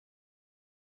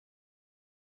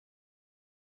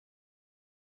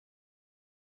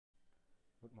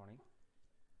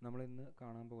നമ്മൾ ഇന്ന്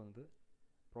കാണാൻ പോകുന്നത്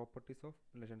പ്രോപ്പർട്ടീസ് ഓഫ്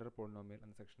ലെജൻഡർ പോളിനോമിയൽ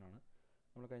എന്ന സെക്ഷനാണ്.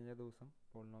 നമ്മൾ കഴിഞ്ഞ ദിവസം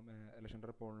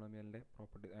ലെജൻഡർ പോളിനോമിയലിൻ്റെ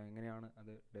പ്രോപ്പർട്ടി എങ്ങനെയാണ്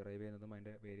അത് ഡിറൈവ് ചെയ്യുന്നതും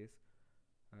അതിൻ്റെ വേരിയസ്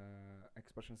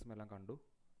എക്സ്പ്രഷൻസും എല്ലാം കണ്ടു.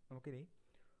 നമുക്കിനി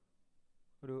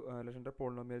ഒരു ലെജൻഡർ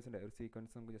പോളിനോമിയൽസിൻ്റെ ഒരു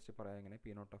സീക്വൻസ് നമുക്ക് ജസ്റ്റ് പറയാം. എങ്ങനെ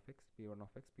P0(x),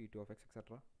 P1(x), P2(x)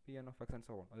 etcetera Pn(x) and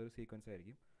so on, അതൊരു സീക്വൻസ്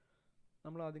ആയിരിക്കും.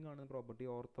 നമ്മൾ ആദ്യം കാണുന്ന പ്രോപ്പർട്ടി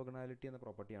ഓർത്തോഗണാലിറ്റി എന്ന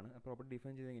പ്രോപ്പർട്ടിയാണ്. ആ പ്രോപ്പർട്ടി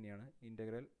ഡിഫൈൻ ചെയ്ത് എങ്ങനെയാണ്,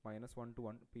 integral (1 to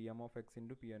 1) Pm(x)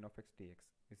 into Pn(x) dx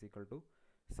is equal to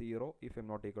 0 if m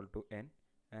not equal to n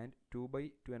and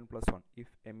 2/2n plus 1 if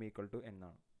m equal to n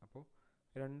ആണ്. അപ്പോൾ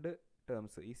രണ്ട്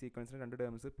ടേംസ്, ഈ സീക്വൻസിന് രണ്ട്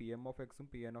ടേംസ് Pm(x)ഉം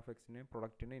Pn(x)നെയും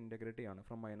പ്രൊഡക്റ്റിനെ ഇൻ്റഗ്രേറ്റ് ചെയ്യാണ്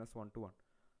ഫ്രം (1 to 1).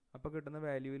 അപ്പോൾ കിട്ടുന്ന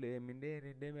വാല്യൂവിൽ എമ്മിൻ്റെ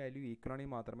എന്നിൻ്റെയും വാല്യൂ ഈക്വൽ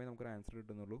ആണെങ്കിൽ മാത്രമേ നമുക്കൊരു ആൻസർ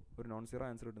കിട്ടുന്നുള്ളൂ, ഒരു non zero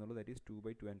answer കിട്ടുന്നുള്ളൂ. That is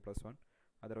 2/2n plus 1,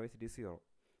 otherwise it is 0.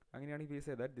 അങ്ങനെയാണെങ്കിൽ we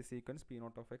say that the sequence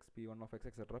P0(x), P1(x),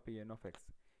 etc. Pn(x)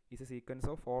 is a sequence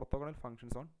of orthogonal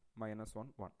functions on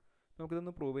 (1, 1).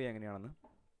 നമുക്കിതൊന്ന് prove ചെയ്യാം എങ്ങനെയാണെന്ന്.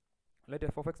 Let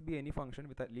f(x) be any function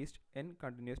with at least n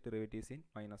continuous derivatives in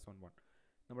 (1, 1).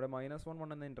 നമ്മുടെ (1,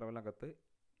 1) എന്ന ഇൻ്റർവെലിനകത്ത്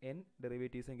n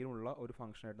derivatives എങ്കിലും ഉള്ള ഒരു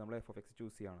ഫംഗ്ഷനായിട്ട് നമ്മൾ f(x)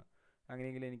 choose ചെയ്യാണ്.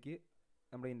 അങ്ങനെയെങ്കിൽ എനിക്ക്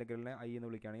നമ്മുടെ ഇൻ്റഗ്രലിനെ i എന്ന്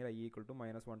വിളിക്കുകയാണെങ്കിൽ i equal to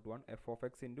 (1 to 1)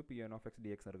 f(x) into Pn(x)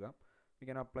 dx എടുക്കാം. We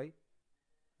can apply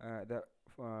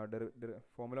the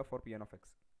formula for Pn(x).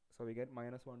 So we get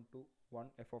 (1 to 1)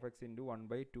 f(x) into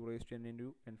 1/2 raised to n into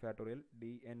n factorial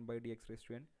dn by dx raised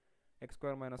to n x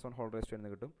square minus 1 whole raised to n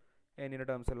എന്ന് കിട്ടും. n-ന്റെ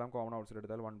terms എല്ലാം common outside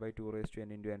എടുത്താൽ 1/2 raised to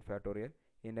n into n factorial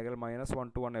integral (1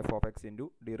 to 1) f(x) into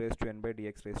d raised to n by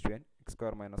dx raised to n x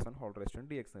square minus 1 whole raised to n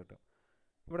dx എന്ന് കിട്ടും.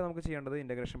 ഇവിടെ നമുക്ക് ചെയ്യേണ്ടത്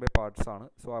integration by parts ആണ്.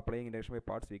 So applying integration by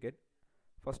parts we get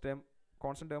first term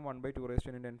constant term 1/2 raised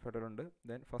to n into n factorial ഉണ്ട്.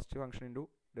 Then first function into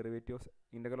derivative of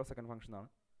integral of second function ആണ്.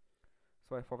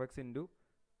 So f(x) into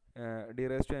d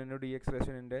raised to n into dx raised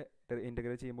to n ന്റെ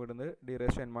integrate ചെയ്യുമ്പോൾ ഇടുന്നത് d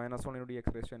raised to n minus 1 into dx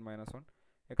raised to n minus 1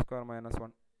 x square minus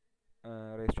 1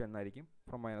 raised to n ആയിരിക്കും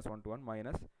from (1 to 1)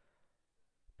 minus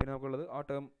പിന്നെ നമുക്കുള്ളത് ആ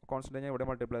term constant ഞാൻ ഇവിടെ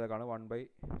multiply ചെയ്തേക്കാണ്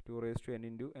 1/2 raised to n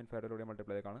into n factorial ഇവിടെ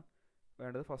മൾട്ടിപ്ലൈ ചെയ്തേക്കാണ്.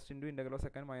 വേണ്ടത് first into integral of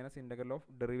second minus integral of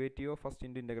derivative of first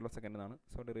into integral of second എന്നാണ്.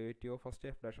 So derivative of first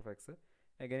f(x)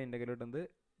 again integral ഇടുന്നത്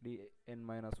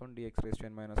dn-1 dx raised to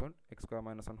n minus 1 x square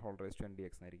minus 1 whole raised to n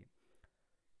dx എന്നായിരിക്കും.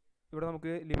 ഇവിടെ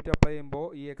നമുക്ക് limit apply ചെയ്യുമ്പോൾ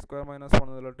ഈ x square minus 1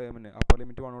 എന്നുള്ള ടേമിന് upper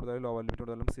limit 1 കൊടുത്താലും ലോവർ ലിമിറ്റ്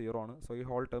കൊടുത്താലും 0 ആണ്. സോ ഈ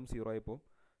ഹോൾ ടേം 0 ആയി പോകും.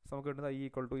 സോ നമുക്ക് കിട്ടുന്നത് i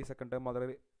ഈക്വൽ ടു ഈ സെക്കൻഡ് ടേം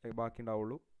മാത്രമേ ബാക്കി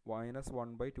ഉണ്ടാവുള്ളൂ.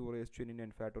 (1/2 raised to n into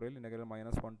n factorial integral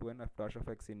 (1 to n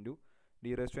f(x) into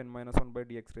d raised to n minus 1 by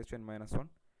dx raised to n minus 1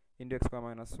 into x square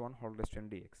minus 1 whole raised to n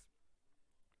dx.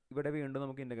 ഇവിടെ വീണ്ടും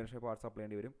നമുക്ക് integration parts apply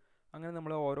ചെയ്യേണ്ടി വരും. അങ്ങനെ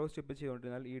നമ്മൾ ഓരോ step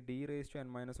ചെയ്തുകൊണ്ടിരുന്നാൽ ഈ d raised to n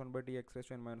minus 1 by dx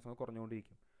raised to n minus 1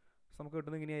 കുറഞ്ഞുകൊണ്ടിരിക്കും. So നമുക്ക്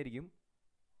കിട്ടുന്നത് ഇങ്ങനെയായിരിക്കും,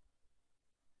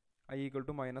 i equal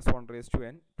to (1 raised to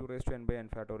n 2 raised to n by n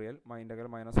factorial integral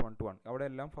 (1 to 1). അവിടെ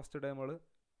എല്ലാം ഫസ്റ്റ് ടേമുകൾ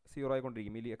 0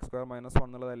 ആയിക്കൊണ്ടിരിക്കും. ഈ x square minus 1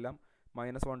 എന്നുള്ളതെല്ലാം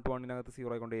 (1 to 1)നകത്ത്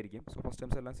 0 ആയിക്കൊണ്ടേയിരിക്കും. So first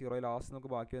terms എല്ലാം 0 ആയി, last നമുക്ക്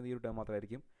ബാക്കി വന്ന ഈ ഒരു ടേം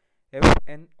മാത്രമായിരിക്കും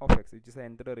fn(x) which is the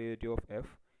nth derivative of f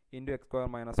into x square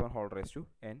minus 1 whole raised to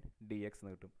n dx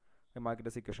എന്ന് കിട്ടും. Mark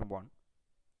this equation 1.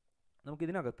 നമുക്ക്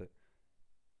ഇതിനകത്ത്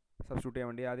സബ്സ്റ്റിറ്റ്യൂട്ട് ചെയ്യാൻ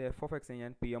വേണ്ടി ആദ്യം f(x)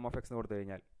 ഞാൻ Pm(x) എന്ന് കൊടുത്തു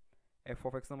കഴിഞ്ഞാൽ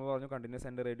f(x) നമ്മൾ പറഞ്ഞു കണ്ടിന്യൂസ്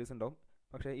n ഡെറിവേറ്റീവ്സ് ഉണ്ടാവും.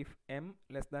 പക്ഷേ if m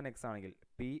less than x ആണെങ്കിൽ,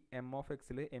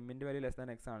 Pm(x)ൽ m-ൻ്റെ വാല്യൂ ലെസ് ദാൻ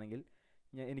x ആണെങ്കിൽ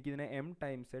എനിക്കിതിനെ m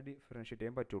ടൈംസ് ഡിഫറൻഷ്യേറ്റ്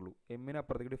ചെയ്യാൻ പറ്റുള്ളൂ. m-ന്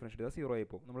അപ്പുറത്തേക്ക് ഡിഫറൻഷ്യേറ്റ് ചെയ്താൽ 0 ആയി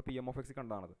പോകും. നമ്മൾ Pm(x)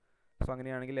 കണ്ടതാണത്. സോ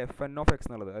അങ്ങനെയാണെങ്കിൽ fn(x)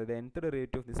 എന്നുള്ളത്, അതായത് nth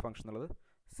derivative of this function എന്നുള്ളത്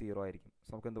 0 ആയിരിക്കും. സോ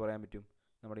നമുക്ക് എന്ത് പറയാൻ പറ്റും,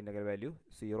 നമ്മുടെ ഇൻ്റഗ്രൽ വാല്യൂ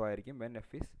 0 ആയിരിക്കും when f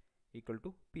is equal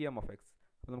to Pm(x).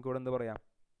 അപ്പോൾ നമുക്ക് ഇവിടെ എന്ത് പറയാം,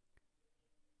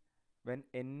 when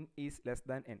n is less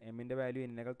than n, m-ൻ്റെ value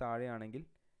n-നേക്കാൾ താഴെയാണെങ്കിൽ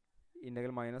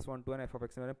ഇൻ്റഗ്രൽ (1 to 1)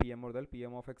 f(x) വരെ Pm കൊടുത്താൽ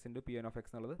Pm(x) into Pn(x)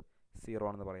 എന്നുള്ളത് 0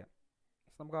 ആണെന്ന് പറയാം.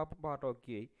 സോ നമുക്ക് ആ പാർട്ട്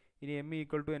ഓക്കെ ആയി. ഇനി m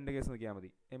ഈക്വൽ ടു എൻ്റെ കേസ് നോക്കിയാൽ മതി.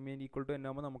 m ഈക്വൽ ടു n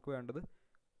ആകുമ്പോൾ നമുക്ക് വേണ്ടത്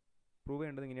പ്രൂവ്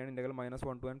ചെയ്യേണ്ടത് ഇങ്ങനെയാണ്, integral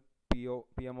 (1 to 1)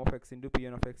 Pm(x) into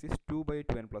Pn(x) is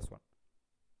 2/2n plus 1.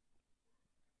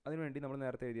 അതിനുവേണ്ടി നമ്മൾ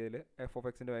നേരത്തെ എഴുതിയതിൽ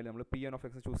f(x)ൻ്റെ വാല്യൂ നമ്മൾ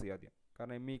Pn(x) ചൂസ് ചെയ്യാം ആദ്യം,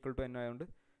 കാരണം m ഈക്വൽ ടു n ആയതുകൊണ്ട്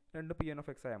രണ്ട്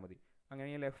Pn(x) ആയാൽ മതി.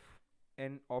 അങ്ങനെയെങ്കിൽ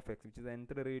fn(x) which is the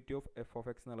nth derivative of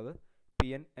f(x) എന്നുള്ളത്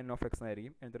Pn(x)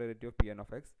 എന്നായിരിക്കും, nth derivative of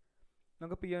Pn(x).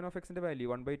 നമുക്ക് Pn(x)ൻ്റെ value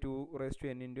 1/2 raised to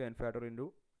n into n factorial into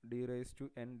d raised to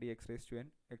n dx raised to n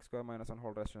x square minus 1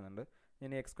 whole raised to n ഉണ്ട്.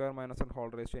 ഞാൻ x square minus 1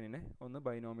 whole raised to n-നെ ഒന്ന്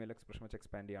binomial expression വെച്ച്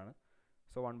expand ചെയ്യാണ്.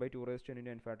 So 1/2 raised to n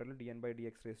into n factorial dn by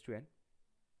dx raised to n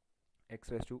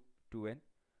x raised to 2n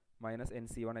minus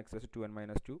nc1 x raised to 2n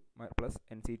minus 2 plus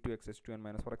nc2 x raised to 2n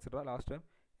minus 4 etc. Last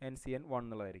ncn 1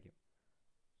 എന്നുള്ളതായിരിക്കും.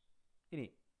 ഇനി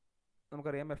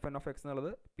നമുക്കറിയാം fn(x)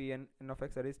 എന്നുള്ളത്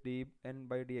Pn(x) that is dn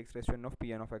by dx raised to n of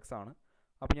Pn(x) ആണ്.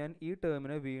 അപ്പോൾ ഞാൻ ഈ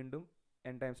ടേമിനെ വീണ്ടും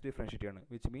n times differentiate ചെയ്യാണ്,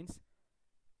 വിച്ച് മീൻസ്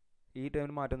ഈ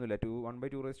ടേമിന് മാറ്റമൊന്നുമില്ല,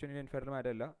 1/2 raised to n ഫാക്ടറിൽ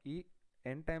മാറ്റമല്ല, ഈ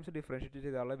n ടൈംസ് ഡിഫറൻഷ്യേറ്റ്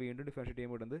ചെയ്ത ആളെ വീണ്ടും ഡിഫറൻഷ്യേറ്റ്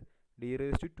ചെയ്യുമ്പോൾ ഇടുന്നത് d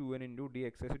raised to 2n into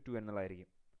dx raised to 2n എന്നുള്ളതായിരിക്കും.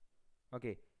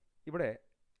 ഓക്കെ, ഇവിടെ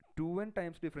 2n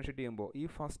ടൈംസ് ഡിഫറൻഷ്യേറ്റ് ചെയ്യുമ്പോൾ ഈ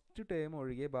ഫസ്റ്റ് ടേം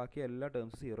ഒഴികെ ബാക്കി എല്ലാ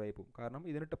ടേംസും 0 ആയി പോകും. കാരണം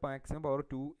ഇതിനിട്ട് മാക്സിമം പവർ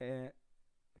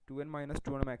 2n മൈനസ്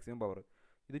 2 ആണ് മാക്സിമം പവർ.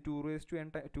 ഇത്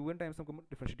 2n ടൈംസ് നമുക്ക്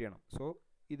ഡിഫറൻഷ്യേറ്റ് ചെയ്യണം. സോ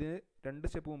ഇത് 2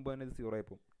 സ്റ്റെപ്പ് മുമ്പ് തന്നെ ഇത് 0 ആയി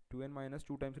പോകും. 2n മൈനസ്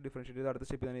 2 ടൈംസ് ഡിഫറൻഷ്യേറ്റ് ചെയ്ത് അടുത്ത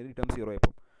സ്റ്റെപ്പ് തന്നെ ഈ ടേം 0 ആയി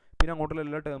പോകും. പിന്നെ അങ്ങോട്ടുള്ള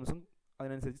എല്ലാ ടേംസും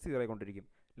അതിനനുസരിച്ച് 0 ആയിക്കൊണ്ടിരിക്കും.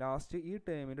 ലാസ്റ്റ് ഈ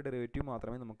ടേമിൻ്റെ ഡെറിവേറ്റീവ്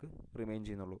മാത്രമേ നമുക്ക് റിമെയിൻ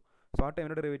ചെയ്യുന്നുള്ളൂ. സോ ആ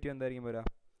ടേമിൻ്റെ ഡെറിവേറ്റീവ് എന്തായിരിക്കും വരിക?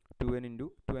 2n into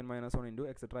 2n minus 1 into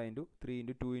etcetera into 3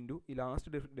 into 2 into ഈ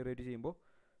ലാസ്റ്റ് ഡെറിവേറ്റീവ് ചെയ്യുമ്പോൾ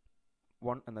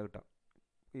 1 എന്ന് കിട്ടാം.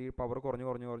 ഈ പവർ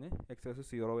കുറഞ്ഞ് എക്സസ്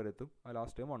 0 വരെ എത്തും. ആ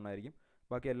ലാസ്റ്റ് ടേം 1 ആയിരിക്കും.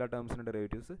 ബാക്കി എല്ലാ ടേംസിൻ്റെ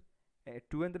ഡെറിവേറ്റീവ്സ്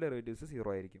 2nth ഡെറിവേറ്റീവ്സ്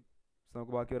 0 ആയിരിക്കും. സോ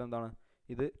നമുക്ക് ബാക്കി വരുന്നത് എന്താണ്?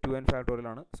 ഇത് 2n ഫാക്ടോറിയൽ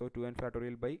ആണ്. So 2n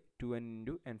factorial by 2n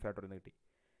into n factorial കിട്ടി.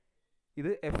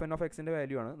 ഇത് fn ഓഫ് എക്സിൻ്റെ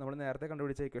വാല്യൂ ആണ്. നമ്മൾ നേരത്തെ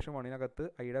കണ്ടുപിടിച്ച ഇക്വേഷൻ 1-നകത്ത്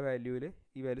ഐയുടെ വാല്യൂവിൽ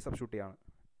ഈ വാല്യൂ സബ്സ്റ്റിറ്റ്യൂട്ട് ചെയ്യാണ്.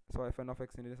 സോ fn ഓഫ്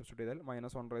എക്സിൻ്റെ സബ്സ്റ്റിറ്റ്യൂട്ട് ചെയ്താൽ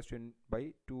minus 1 raise to n by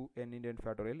 2n into n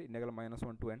factorial integral minus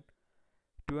 1 to n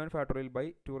 2n factorial by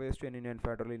 2 raise to n into n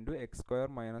factorial into X square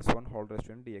minus 1 whole raise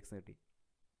to n dx കിട്ടി.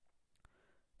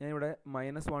 ഞാനിവിടെ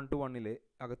minus 1 to 1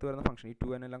 അകത്ത് വരുന്ന function ഈ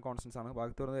 2n എല്ലാം constants ആണ്.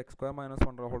 ബാക്കി വരുന്നത് X square minus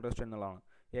 1 whole raise to n എന്നുള്ളതാണ്.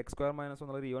 എക്സ് സ്ക്വയർ മൈനസ് 1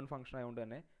 എന്നുള്ളത് ഈവൻ ഫംഗ്ഷൻ ആയതുകൊണ്ട്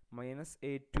തന്നെ minus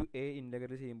a to a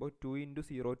integrate ചെയ്യുമ്പോൾ 2 ഇൻറ്റു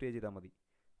 0 ടു a ചെയ്താൽ മതി.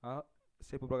 ആ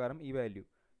സ്റ്റെപ്പ് പ്രകാരം ഈ value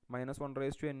minus 1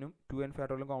 raise to n-ഉം 2n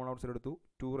ഫാക്ടോറിയലും common outside എടുത്തു.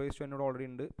 2 റേസ് ടു n ഓൾറെഡി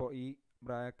ഉണ്ട്. ഇപ്പോൾ ഈ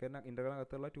ബ്രാക്കറ്റിന്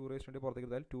ഇൻ്റഗ്രലിനകത്തുള്ള 2 റേസ് ടു പുറത്തേക്ക്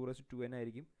എടുത്താൽ 2 റേസ് ടു 2n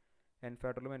ആയിരിക്കും. n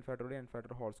ഫാക്ടോറിയലും n ഫാക്ടോറിയലും n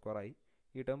factorial whole square ആയി.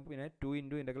 ഈ ടേം പിന്നെ 2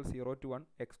 into integral 0 to 1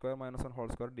 X square minus 1 whole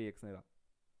square dx എഴുതാം.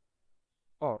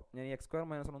 ഓർ ഞാൻ ഈ എക്സ് സ്ക്വയർ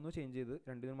മൈനസ് 1 ഒന്ന് ചേഞ്ച് ചെയ്ത്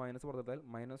രണ്ടിനും minus പുറത്തെടുത്താൽ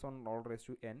minus 1 whole raise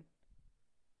to n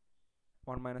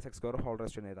 1 minus X square whole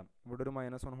raise to n എഴുതാം. ഇവിടെ ഒരു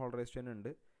minus 1 whole raise to n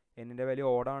ഉണ്ട്. എന്നിൻ്റെ വാല്യൂ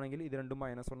ഓഡ് ആണെങ്കിൽ ഇത് രണ്ടും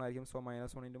മൈനസ് 1 ആയിരിക്കും. സോ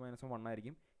മൈനസ് 1 ഇൻറ്റു മൈനസ് 1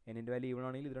 ആയിരിക്കും. എന്നിൻ്റെ വാല്യൂ ഈവൺ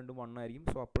ആണെങ്കിൽ ഇത് രണ്ടും 1 ആയിരിക്കും.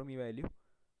 സോ അപ്പോഴും ഈ വാല്യൂ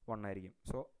 1 ആയിരിക്കും.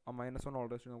 സോ ആ മൈനസ് 1 ഹോൾ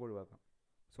റേസ് ടു നമുക്ക് ഒഴിവാക്കാം.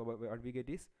 So what we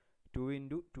get is 2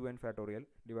 into 2n factorial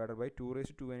divided by 2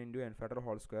 raise to 2n into n factorial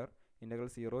whole square integral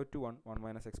 0 to 1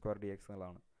 minus X square dx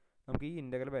എന്നുള്ളതാണ്. നമുക്ക് ഈ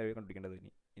integral value കണ്ടുപിടിക്കേണ്ടത്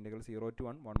ഇനി integral 0 to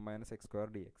 1 minus X square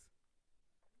dx.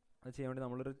 അത് ചെയ്യാൻ വേണ്ടി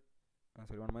നമ്മളൊരു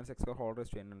 1 minus X square whole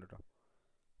raise to n ഉണ്ട് കേട്ടോ.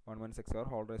 1 minus X square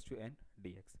whole raise to n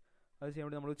dx. അത് ചെയ്യാൻ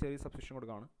വേണ്ടി നമ്മൾ ചെറിയ സബ്സ്റ്റിറ്റ്യൂഷൻ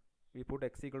കൊടുക്കുകയാണ്. We put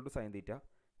X equal to sine theta.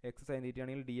 X sine theta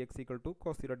ആണെങ്കിൽ dx equal to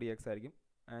cos theta dx ആയിരിക്കും.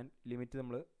 ആൻഡ് ലിമിറ്റ്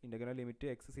നമ്മൾ ഇൻ്റഗ്രൽ ലിമിറ്റ്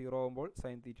എക്സ് 0 ആകുമ്പോൾ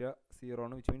സൈൻ തീറ്റ 0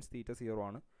 ആണ്, വിച്ച് മീൻസ് തീറ്റ 0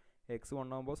 ആണ്. എക്സ്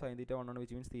 1 ആകുമ്പോൾ സൈൻ തീറ്റ 1 ആണ്,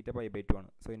 which means theta pi by 2 ആണ്.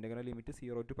 So integral limit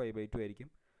 0 to pi by 2 ആയിരിക്കും.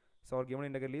 So our given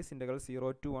integral is integral 0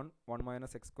 to 1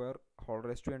 minus x square whole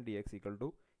raised to n dx equal to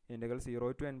integral 0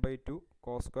 to n by 2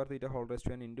 cos square theta whole raised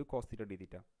to n into cos theta d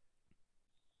theta.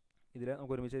 ഇതിൽ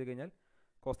നമുക്ക് ഒരുമിച്ച് എഴുതി കഴിഞ്ഞാൽ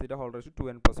cos theta whole raised to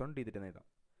 2n plus 1 d theta എന്ന് എഴുതാം.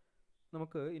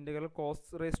 നമുക്ക് integral cos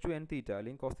raised to n theta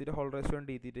അല്ലെങ്കിൽ cos theta whole raised to n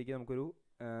d theta-യ്ക്ക് നമുക്കൊരു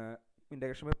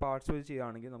ഇൻ്റഗ്രേഷൻ ബൈ പാർട്സ് വെച്ച്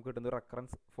ചെയ്യുകയാണെങ്കിൽ നമുക്ക് കിട്ടുന്നത്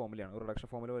റെക്കറൻസ് ഫോമിലാണ്, ഒരു റിഡക്ഷൻ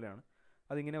ഫോമുല പോലെയാണ്.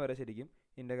 അതിങ്ങനെ വരെ ശരിക്കും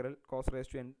integral cos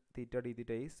raised to n theta d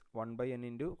theta is 1 by n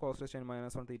into cos raised to n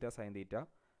minus 1 theta sin theta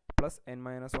plus n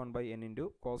minus 1 by n into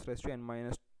cos raised to n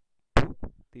minus 2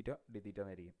 theta d theta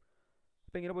എന്നായിരിക്കും.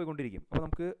 അപ്പോൾ ഇങ്ങനെ പോയിക്കൊണ്ടിരിക്കും. അപ്പോൾ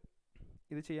നമുക്ക്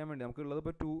ഇത് ചെയ്യാൻ വേണ്ടി നമുക്കുള്ളത്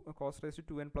ഇപ്പോൾ 2 cos raised to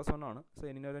 2n plus 1 ആണ്. സോ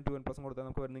n ന് 2n plus 1 കൊടുത്താൽ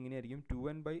നമുക്ക് വരുന്നത് ഇങ്ങനെയായിരിക്കും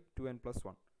 2n by 2n plus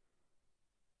 1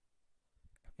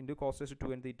 into cos raised to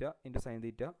 2n theta into sin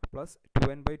theta plus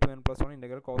 2n by 2n plus 1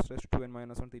 integral cos raised to 2n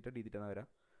minus 1 theta d theta എന്ന് വരാം.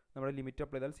 നമ്മുടെ limit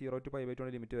apply ചെയ്താൽ 0 to pi by 2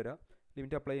 ആണ് limit വരാം.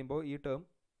 Limit apply ചെയ്യുമ്പോൾ ഈ term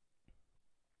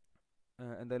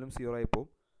എന്തായാലും 0 ആയി പോകും.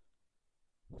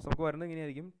 സോ നമുക്ക് വരുന്നത്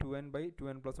ഇങ്ങനെയായിരിക്കും 2n by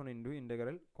 2n plus 1 into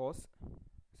integral cos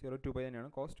 0 2 pi തന്നെയാണ്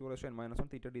cos 2 raise to n minus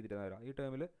 1 theta D തീറ്റ വരാം. ഈ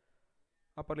ടേമിൽ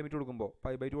അപ്പർ ലിമിറ്റ് കൊടുക്കുമ്പോൾ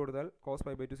പൈ ബൈ 2 കൊടുത്താൽ കോസ്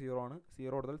പൈ ബൈ 2 0 ആണ്,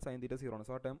 0 കൊടുത്താൽ സൈൻ തീറ്റ 0 ആണ്.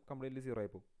 സോ ആ ടേം കംപ്ലീറ്റ്ലി 0 ആയി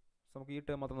പോകും. സോ നമുക്ക് ഈ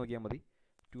ടേം മാത്രം നോക്കിയാൽ മതി.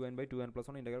 2n by 2n plus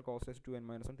 1 integral cos raise to 2n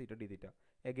minus 1 theta D theta.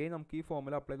 Again നമുക്ക് ഈ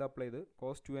ഫോമുല അപ്ലൈ ചെയ്ത്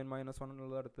കോസ് 2n മൈനസ് 1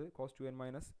 എന്നുള്ളത് അടുത്ത് കോസ് 2n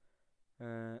മൈനസ്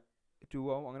 2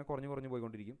 ആവും. അങ്ങനെ കുറഞ്ഞ്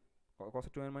പോയിക്കൊണ്ടിരിക്കും. കോസ്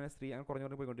 2n മൈനസ് 3 അങ്ങനെ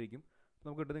കുറഞ്ഞ് പോയിക്കൊണ്ടിരിക്കും.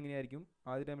 നമുക്ക് കിട്ടുന്നത് ഇങ്ങനെയായിരിക്കും.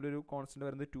 ആദ്യ ടൈമിൽ ഒരു കോൺസ്റ്റൻറ്റ്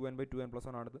വരുന്നത് 2n by 2n plus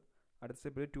 1 ആണ്. അടുത്ത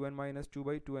സ്റ്റെപ്പിൽ 2n minus 2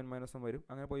 by 2n minus 1 വരും.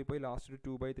 അങ്ങനെ പോയി ലാസ്റ്റ് ഒരു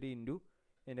 2 by 3 into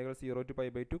integral 0 to pi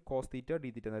by 2 cos theta D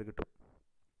തീറ്റ എന്നൊരു കിട്ടും.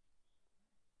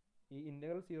 ഈ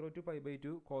integral 0 to pi by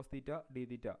 2 cos theta D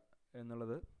തീറ്റ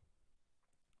എന്നുള്ളത്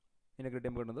ഇൻ്റഗ്രേറ്റ്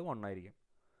ചെയ്യുമ്പോൾ കിട്ടുന്നത് 1 ആയിരിക്കും.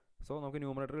 സോ നമുക്ക്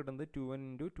ന്യൂമറേറ്റർ കിട്ടുന്നത് 2n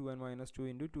into 2n minus 2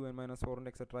 into 2n minus 4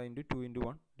 into etcetera into 2 into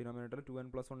 1. Denominator 2n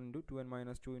plus 1 into 2n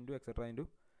minus 2 into etcetera into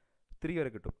 3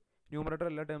 വരെ കിട്ടും. ന്യൂമറേറ്റർ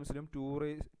എല്ലാ ടേംസിലും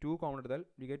 2 common എടുത്താൽ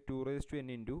we get 2 raise to n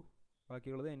into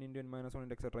ബാക്കിയുള്ളത് n into n minus 1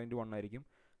 into etcetera into 1 ആയിരിക്കും.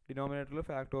 ഡിനോമിനേറ്ററിൽ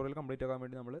factorial complete ആക്കാൻ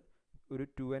വേണ്ടി നമ്മൾ ഒരു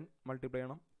 2n മൾട്ടിപ്ലൈ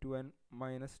ചെയ്യണം, 2n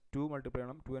മൈനസ് 2 മൾട്ടിപ്ലൈ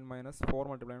ചെയ്യണം, 2n മൈനസ് 4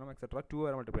 മൾട്ടിപ്ലൈ ചെയ്യണം, എക്സെട്ര 2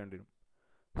 വരെ മൾട്ടിപ്ലൈ ചെയ്യേണ്ടി വരും.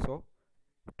 So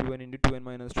 2n into 2n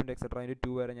minus 2 into etcetera into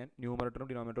 2 വരെ ഞാൻ ന്യൂമറേറ്ററും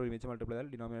ഡിനോമിനേറ്ററും ഒരുമിച്ച് മൾട്ടിപ്ലൈ ചെയ്താൽ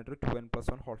denominator 2n plus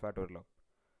 1 whole ഫാക്ടോറിയലാവും.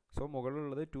 So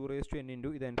മുകളിലുള്ളത് 2 raise to n into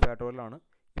ഇത് n ഫാക്ടോറിയലാണ്.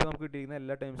 ഇപ്പോൾ നമുക്ക് കിട്ടിയിരിക്കുന്ന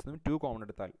എല്ലാ ടൈംസിനും 2 കോമൺ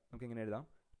എടുത്താൽ നമുക്ക് ഇങ്ങനെ എഴുതാം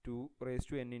 2 raise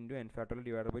to n into n factorial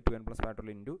divide by 2n plus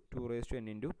factorial into 2 raise to n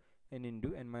into n into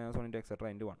n minus 1 into etc.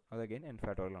 into 1. അത് again n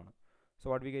factorial ആണ്. So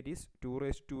what we get is 2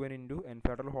 raised to 2n into n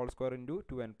factorial whole square into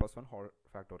 2n plus 1 whole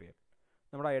factorial.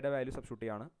 നമ്മുടെ ഐയുടെ value substitute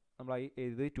ചെയ്യാണ്. നമ്മൾ I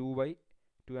ഇത്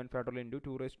 2 factorial into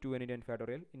 2 raised to 2n into n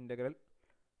factorial integral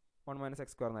 1 minus x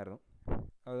square എന്നായിരുന്നു.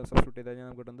 അത് substitute ചെയ്ത് കഴിഞ്ഞാൽ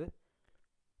നമുക്ക് കിട്ടുന്നത്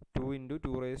 2 into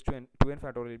 2 raised to n 2n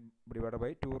factorial divided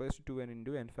by 2 raised to 2n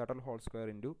into n factorial whole square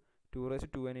into 2 raised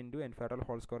to 2n into n factorial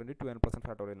whole square into 2n plus 1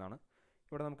 factorial എന്നാണ്.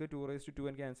 ഇവിടെ നമുക്ക് 2 raised to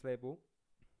 2n cancel ആയി പോകും.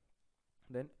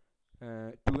 Then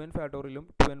 2n ഫാക്ടോറിയലും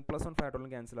 2n plus 1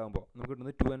 ഫാക്ടോറിയലും cancel ആകുമ്പോൾ നമുക്ക്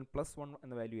കിട്ടുന്നത് 2n plus 1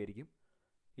 എന്ന value ആയിരിക്കും.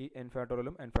 ഈ n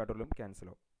ഫാക്ടോറിയലും n ഫാക്ടോറിയലും ക്യാൻസൽ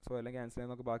ആവും. സോ എല്ലാം ക്യാൻസൽ ആയി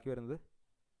നമുക്ക് ബാക്കി വരുന്നത്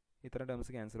ഇത്തരം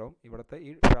ടേംസ് ക്യാൻസൽ ആവും. ഇവിടുത്തെ ഈ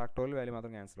ഫാക്ടോറിയൽ വാല്യൂ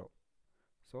മാത്രം ക്യാൻസൽ ആവും.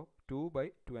 സോ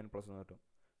 2/2n പ്ലസ് 1 കിട്ടും.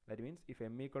 That means if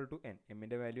m equal to n,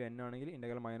 എമ്മിൻ്റെ വാല്യൂ n ആണെങ്കിൽ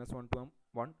integral -1 to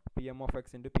 1 pm of x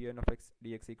into pn of x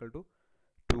dx equal to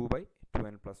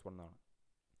 2/2n plus 1 ആണ്.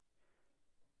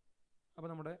 അപ്പോൾ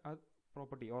നമ്മുടെ ആ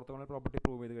പ്രോപ്പർട്ടി ഓർത്തോഗണൽ പ്രോപ്പർട്ടി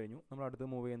പ്രൂവ് ചെയ്ത് കഴിഞ്ഞു. നമ്മൾ അടുത്ത്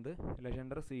മൂവ് ചെയ്യുന്നത്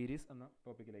ലെജൻഡർ സീരീസ് എന്ന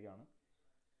ടോപ്പിക്കിലേക്കാണ്.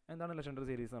 എന്താണ് ലെജൻഡർ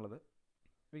സീരീസ് എന്നുള്ളത്?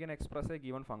 We can express A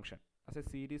given function as A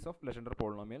series of legender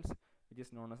polynomials which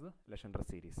is known as the legender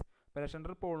series. അപ്പോൾ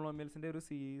ലെജൻഡർ പോളിനോമിയൽസിൻ്റെ ഒരു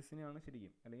സീരീസിനെയാണ്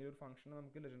ശരിക്കും, അല്ലെങ്കിൽ ഒരു ഫംഗ്ഷൻ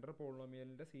നമുക്ക് ലെജൻഡർ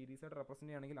പോളിനോമിയലിൻ്റെ സീരീസായിട്ട് റെപ്രസെൻറ്റ്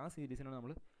ചെയ്യുകയാണെങ്കിൽ ആ സീരീസിനാണ്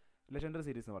നമ്മൾ ലെജൻഡർ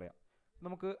സീരീസ് എന്ന് പറയാം.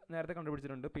 നമുക്ക് നേരത്തെ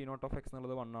കണ്ടുപിടിച്ചിട്ടുണ്ട് p0 of x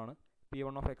എന്നുള്ളത് 1 ആണ്,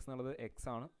 p1 of x എന്നുള്ളത് x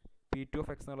ആണ്, p2 of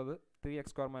x എന്നുള്ളത് 3x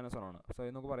square minus 1 ആണ്. സോ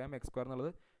ഇത് നമുക്ക് പറയാം x square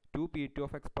എന്നുള്ളത് 2p2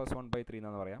 of x plus 1/3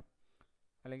 എന്നാണ് പറയാം.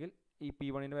 അല്ലെങ്കിൽ ഈ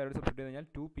p1ൻ്റെ വാല്യൂ സബ്സ്റ്റിറ്റ്യൂട്ട് ചെയ്ത് കഴിഞ്ഞാൽ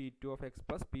 2p2 of x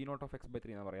plus p0 of x by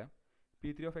 3 എന്നാണ് പറയാം.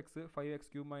 p3 of x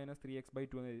 5x³ minus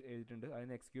 3x/2 എന്ന് എഴുതിയിട്ടുണ്ട്.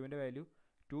 അതിന് x³ value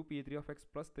 2p3 of x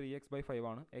plus 3x/5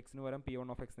 ആണ്. എക്സിന് പകരം p1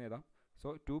 of x എന്ന് എഴുതാം. So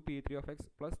 2p3 of x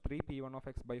plus 3p1 of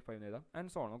x/5 എന്ന് എഴുതാം. And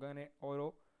so on. നമുക്ക് അങ്ങനെ ഓരോ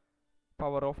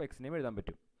പവർ ഓഫ് എക്സിനെയും എഴുതാൻ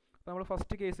പറ്റും. അപ്പോൾ നമ്മൾ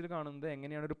ഫസ്റ്റ് കേസിൽ കാണുന്നത്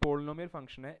എങ്ങനെയാണ് ഒരു പോളിനോമിയൽ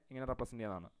ഫംഗ്ഷനെ ഇങ്ങനെ റെപ്രസെൻറ്റ്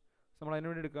ചെയ്യാനാണ്. സോ നമ്മൾ അതിന്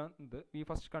വേണ്ടി എടുക്കുന്നത് V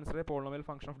first consider A polynomial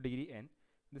function of degree n.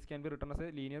 This can be written as a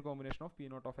linear combination of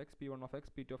p0 of x, p1 of x,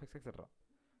 p2 of x, etc.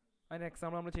 അതിന്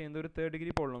example നമ്മൾ ചെയ്യുന്നത് ഒരു third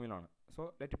degree പോളിനോമിയലാണ്. So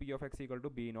let p of x equal to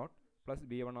b0 plus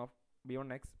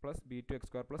b1x plus b2x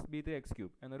square plus b3x³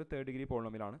 എന്നൊരു third degree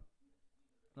പോളിനോമിയലാണ്.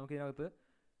 നമുക്ക് ഇതിനകത്ത്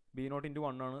b0 into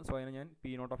 1 ആണ്. സോ അതിനെ ഞാൻ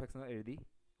p0 of x എന്ന് എഴുതി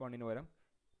 1ന് പകരം,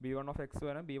 b1 of x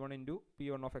പകരം b1 into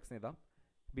p1 of x എന്ന് എഴുതാം.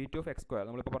 b2 of x സ്ക്വയർ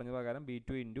നമ്മളിപ്പോൾ പറഞ്ഞ പ്രകാരം b2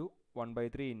 into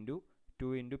 1/3 into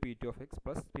 2 into p2 of x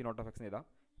plus p0 of x എന്ന് എഴുതാം.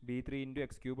 b3 ഇൻറ്റു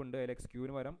x³ ഉണ്ട്, അതിൽ x³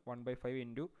 പകരം 1/5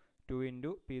 into 2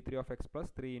 into p3 of x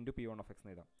plus 3 into p1 of x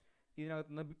എന്ന് എഴുതാം.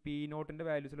 ഇതിനകത്ത് നിന്ന് p0ൻ്റെ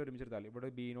വാല്യൂസിൽ ഒരുമിച്ചെടുത്താൽ ഇവിടെ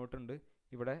b0 ഉണ്ട്,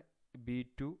 ഇവിടെ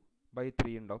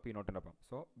b2/3 ഉണ്ടാവും p0ൻ്റെ ഒപ്പം.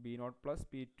 So b0 plus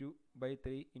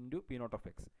p2/3 into p0 of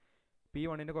x.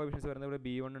 p1ൻ്റെ coefficients വരുന്നത് ഇവിടെ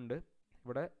b1 ഉണ്ട്,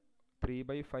 ഇവിടെ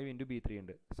 3/5 ഇൻറ്റു b3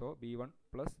 ഉണ്ട്. So b1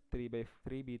 plus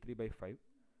 3b3/5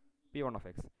 p1 of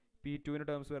x. p2ൻ്റെ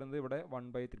terms വരുന്നത് ഇവിടെ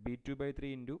 1/3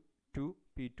 b2/3 into 2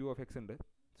 p2 of x ഉണ്ട്.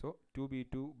 So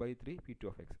 2b2/3 p2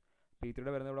 of x.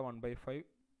 p3യുടെ വരുന്നത് ഇവിടെ 1/5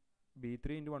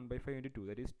 b3 into 1/5 into 2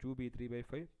 that is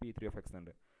 2b3/5 p3 of x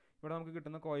ഉണ്ട്. ഇവിടെ നമുക്ക്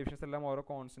കിട്ടുന്ന കോഎഫിഷ്യൻസ് എല്ലാം ഓരോ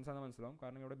കോൺസ്റ്റൻസ് ആണെന്ന് മനസ്സിലാവും,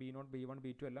 കാരണം ഇവിടെ b0 b1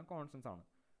 b2 എല്ലാം കോൺസ്റ്റൻസ് ആണ്.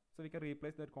 So we can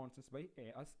replace that constants by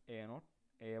as a0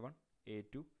 a1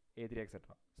 a2 a3 etc.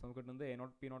 So നമുക്ക് കിട്ടുന്നത് a0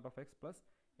 p0 of x plus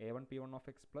a1 p1 of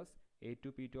x plus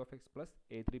a2 p2 of x plus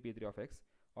a3 p3 of x,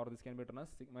 or this can be written as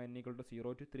sigma n equal to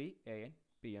 0 to 3 an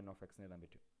pn of x എന്ന് എഴുതാൻ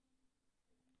പറ്റും.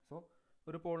 So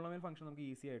ഒരു polynomial function നമുക്ക്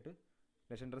easy ആയിട്ട്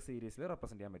legender സീരീസിൽ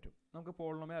represent ചെയ്യാൻ പറ്റും. നമുക്ക്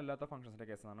പോളിനോമിയൽ അല്ലാത്ത ഫംഗ്ഷൻസിൻ്റെ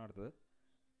കേസാണ് അടുത്തത്.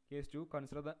 Case 2,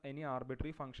 consider the any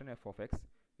arbitrary function f of x.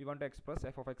 We want to express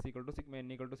f of x equal to sigma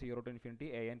n equal to 0 to infinity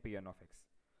an pn of x.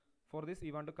 For this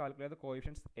we want to calculate the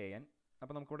coefficients an.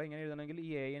 അപ്പോൾ നമുക്കിവിടെ ഇങ്ങനെ എഴുതണമെങ്കിൽ ഈ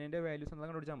an-ൻ്റെ values എന്താ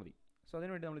കണ്ടുപിടിച്ചാൽ മതി. So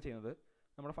അതിനുവേണ്ടി നമ്മൾ ചെയ്യുന്നത്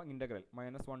നമ്മുടെ integral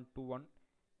 -1 to 1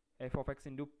 f of x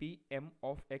into pm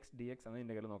of x dx എന്ന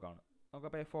ഇൻ്റഗ്രൽ നോക്കാണ്.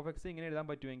 നമുക്കപ്പോൾ f of x ഇങ്ങനെ എഴുതാൻ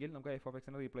പറ്റുമെങ്കിൽ നമുക്ക് f of x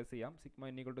റീപ്ലേസ് ചെയ്യാം. Sigma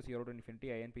n equal to 0 to infinity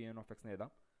an pn of x എന്ന്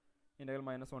എഴുതാം. ഇൻ്റഗ്രൽ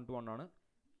 -1 to 1 ആണ്.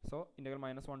 So integral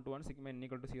 -1 to 1 sigma n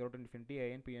equal to 0 to infinity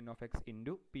an pn of x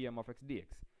into pm of x dx.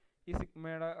 ഈ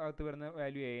സിഗ്മയുടെ അകത്ത് വരുന്ന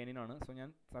value an-നാണ്. So ഞാൻ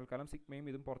തൽക്കാലം സിഗ്മയും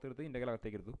ഇതും പുറത്തെടുത്ത് ഇൻ്റഗ്രൽ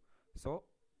അകത്തേക്ക് എടുത്തു. So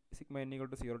sigma n equal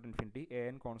to 0 to infinity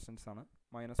an constants ആണ്,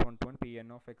 -1 to 1 pn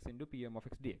of x into pm of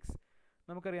x dx.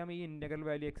 നമുക്കറിയാം ഈ ഇൻ്റഗ്രൽ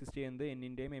വാല്യൂ എക്സിസ്റ്റ് ചെയ്യുന്നത്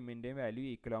n-ൻ്റെയും m-ൻ്റെയും വാല്യൂ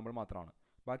ഈക്വൽ ആകുമ്പോൾ മാത്രമാണ്.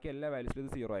 ബാക്കി എല്ലാ വാല്യൂസിലും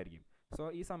ഇത് 0 ആയിരിക്കും. സോ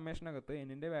ഈ സമ്മേഷനകത്ത്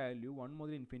n-ൻ്റെ വാല്യൂ 1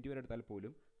 മുതൽ ഇൻഫിനിറ്റി വരെ എടുത്താൽ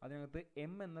പോലും അതിനകത്ത്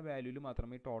m എന്ന വാല്യൂവിൽ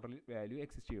മാത്രമേ ടോട്ടൽ വാല്യൂ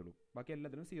എക്സിസ്റ്റ് ചെയ്യുള്ളൂ. ബാക്കി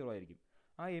എല്ലാത്തിലും 0 ആയിരിക്കും.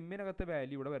 ആ m-നകത്തെ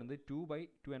വാല്യൂ ഇവിടെ വരുന്നത്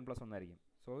 2/2n+1 ആയിരിക്കും.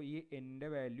 സോ ഈ n-ൻ്റെ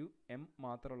വാല്യൂ m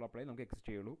മാത്രമുള്ളപ്പോഴേ നമുക്ക് എക്സിസ്റ്റ്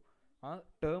ചെയ്യുള്ളൂ. ആ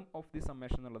ടേം ഓഫ് ദി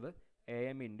സമ്മേഷൻ എന്നുള്ളത്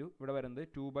am ഇൻറ്റു ഇവിടെ വരുന്നത്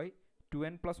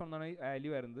 2/2n+1 ആണ്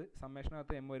വാല്യൂ വരുന്നത്.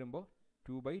 സമ്മേഷനകത്ത് m വരുമ്പോൾ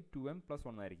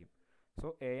 2/2m+1 ആയിരിക്കും. So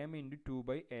am into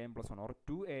 2/am+1 or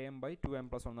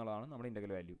 2am/2m+1 എന്നുള്ളതാണ് നമ്മുടെ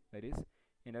integral value. That is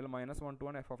integral -1 to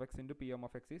 1 f of x into pm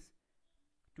of x is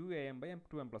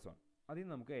 2am/2m+1. അതിൽ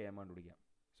നമുക്ക് am കണ്ടുപിടിക്കാം.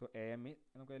 സോ am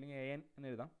നമുക്ക് അല്ലെങ്കിൽ an എന്ന്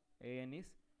എഴുതാം. an is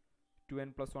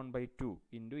 2n plus 1 by 2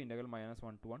 into integral minus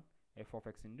 1 to 1 f of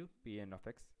x into pn of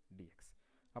x dx.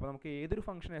 അപ്പോൾ നമുക്ക് ഏതൊരു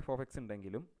ഫംഗ്ഷൻ എഫ് ഓഫ് എക്സ്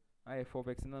ഉണ്ടെങ്കിലും ആ എഫ് ഓഫ്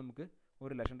എക്സിന് നമുക്ക്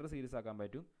ഒരു ലെജൻഡർ സീരീസ് ആക്കാൻ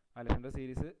പറ്റും. ആ legender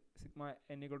series sigma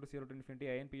n equal to 0 to infinity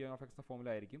an p n of x എന്ന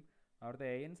ഫോമിലായിരിക്കും. അവിടുത്തെ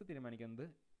ans തീരുമാനിക്കുന്നത്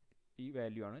ഈ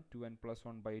വാല്യൂ ആണ് 2n plus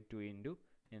 1 by 2 into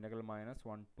integral minus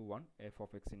 1 to 1 f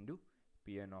of x into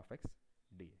pn of x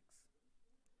dx.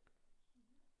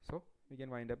 So we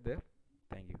can wind up there.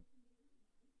 Thank you.